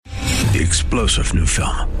The explosive new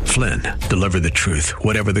film, Flynn, deliver the truth,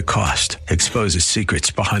 whatever the cost, exposes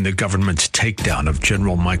secrets behind the government's takedown of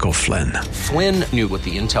General Michael Flynn. Flynn knew what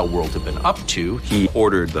the intel world had been up to. He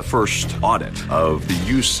ordered the first audit of the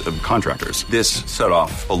use of contractors. This set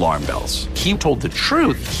off alarm bells. He told the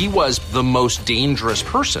truth. He was the most dangerous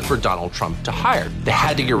person for Donald Trump to hire. They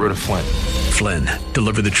had to get rid of Flynn. Flynn,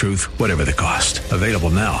 deliver the truth, whatever the cost. Available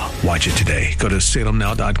now. Watch it today. Go to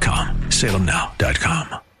salemnow.com.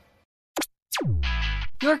 salemnow.com.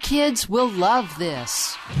 Your kids will love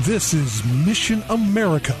this. This is Mission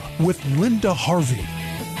America with Linda Harvey.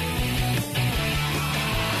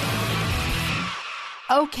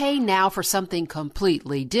 Okay, now for something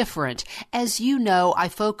completely different. As you know, I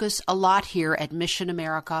focus a lot here at Mission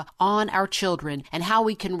America on our children and how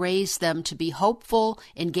we can raise them to be hopeful,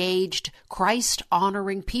 engaged,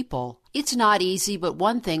 Christ-honoring people. It's not easy, but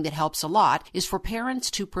one thing that helps a lot is for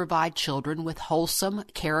parents to provide children with wholesome,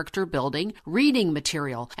 character-building reading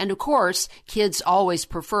material. And of course, kids always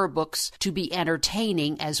prefer books to be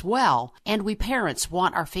entertaining as well. And we parents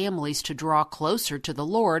want our families to draw closer to the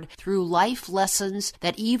Lord through life lessons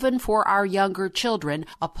that even for our younger children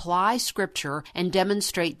apply Scripture and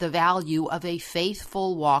demonstrate the value of a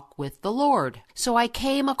faithful walk with the Lord. So I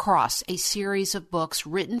came across a series of books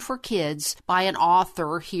written for kids by an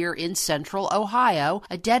author here in Central Ohio,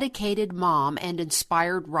 a dedicated mom and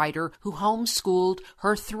inspired writer who homeschooled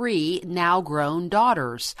her 3 now-grown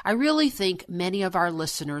daughters. I really think many of our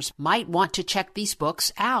listeners might want to check these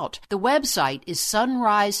books out. The website is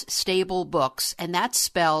Sonrise Stable Books, and that's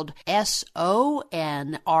spelled Sonrise,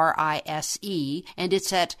 and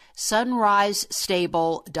it's at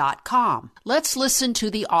sonrisestable.com. Let's listen to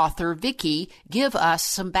the author, Vicki, give us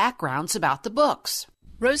some backgrounds about the books.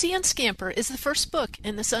 Rosie and Scamper is the first book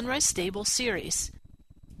in the Sonrise Stable series.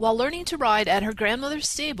 While learning to ride at her grandmother's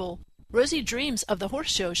stable, Rosie dreams of the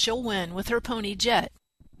horse show she'll win with her pony Jet.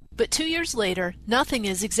 But 2 years later, nothing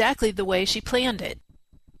is exactly the way she planned it.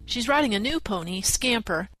 She's riding a new pony,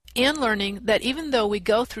 Scamper, and learning that even though we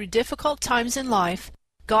go through difficult times in life,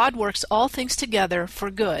 God works all things together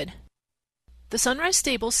for good. The Sonrise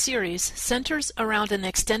Stable series centers around an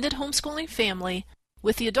extended homeschooling family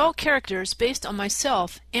with the adult characters based on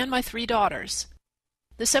myself and my 3 daughters.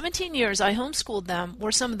 The 17 years I homeschooled them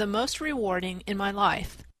were some of the most rewarding in my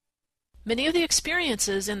life. Many of the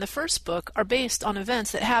experiences in the first book are based on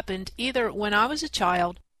events that happened either when I was a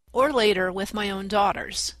child or later with my own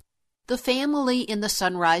daughters. The family in the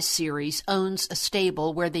Sonrise series owns a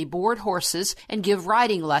stable where they board horses and give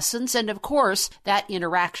riding lessons, and of course, that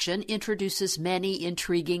interaction introduces many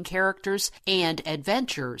intriguing characters and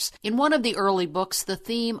adventures. In one of the early books, the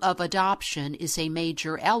theme of adoption is a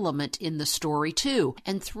major element in the story too,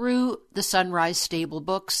 and through the Sonrise Stable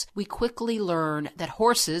books, we quickly learn that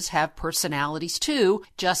horses have personalities too,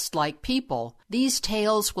 just like people. These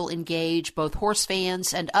tales will engage both horse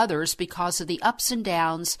fans and others because of the ups and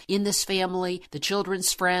downs in this family, the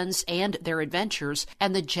children's friends and their adventures,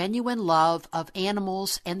 and the genuine love of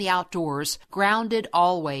animals and the outdoors, grounded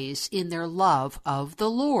always in their love of the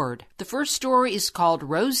Lord. The first story is called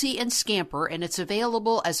Rosie and Scamper, and it's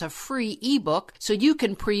available as a free ebook, so you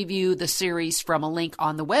can preview the series from a link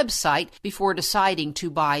on the website before deciding to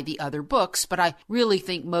buy the other books, but I really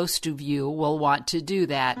think most of you will want to do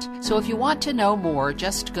that. So if you want to know more,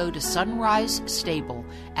 just go to Sonrise Stable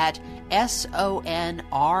at SONRISE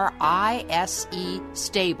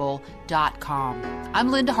stable.com.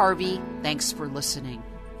 I'm Linda Harvey. Thanks for listening.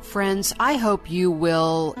 Friends, I hope you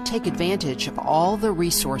will take advantage of all the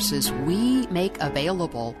resources we make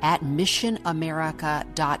available at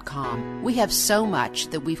missionamerica.com. We have so much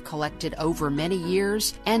that we've collected over many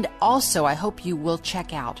years, and also I hope you will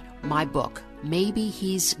check out my book, Maybe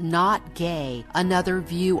He's Not Gay, Another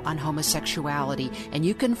View on Homosexuality. And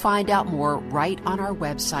you can find out more right on our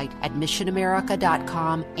website at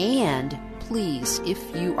missionamerica.com. And please,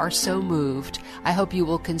 if you are so moved, I hope you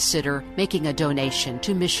will consider making a donation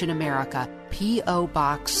to Mission America, P.O.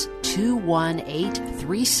 Box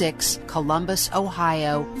 21836, Columbus,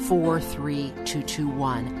 Ohio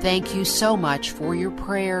 43221. Thank you so much for your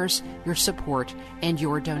prayers, your support, and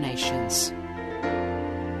your donations.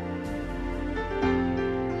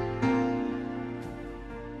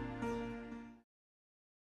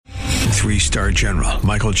 3-star General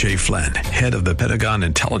Michael J. Flynn, head of the Pentagon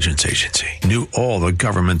Intelligence Agency, knew all the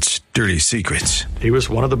government's dirty secrets. He was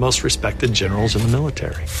one of the most respected generals in the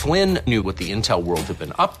military. Flynn knew what the intel world had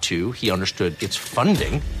been up to. He understood its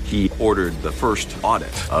funding. He ordered the first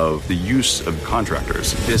audit of the use of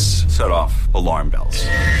contractors. This set off alarm bells.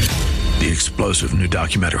 The explosive new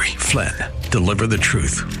documentary, Flynn, Deliver the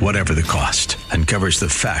Truth, Whatever the Cost, uncovers the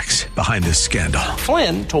facts behind this scandal.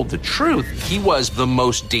 Flynn told the truth. He was the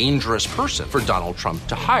most dangerous person for Donald Trump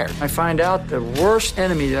to hire. I find out the worst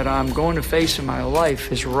enemy that I'm going to face in my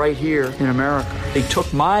life is right here in America. They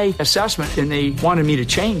took my assessment and they wanted me to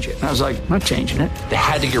change it. And I was like, I'm not changing it. They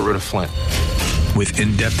had to get rid of Flynn. With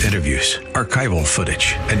in-depth interviews, archival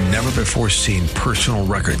footage, and never-before-seen personal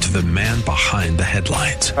records of the man behind the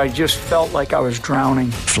headlines. I just felt like I was drowning.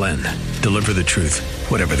 Flynn, Deliver the Truth,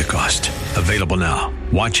 Whatever the Cost. Available now.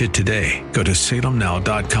 Watch it today. Go to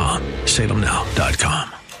salemnow.com.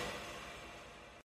 salemnow.com.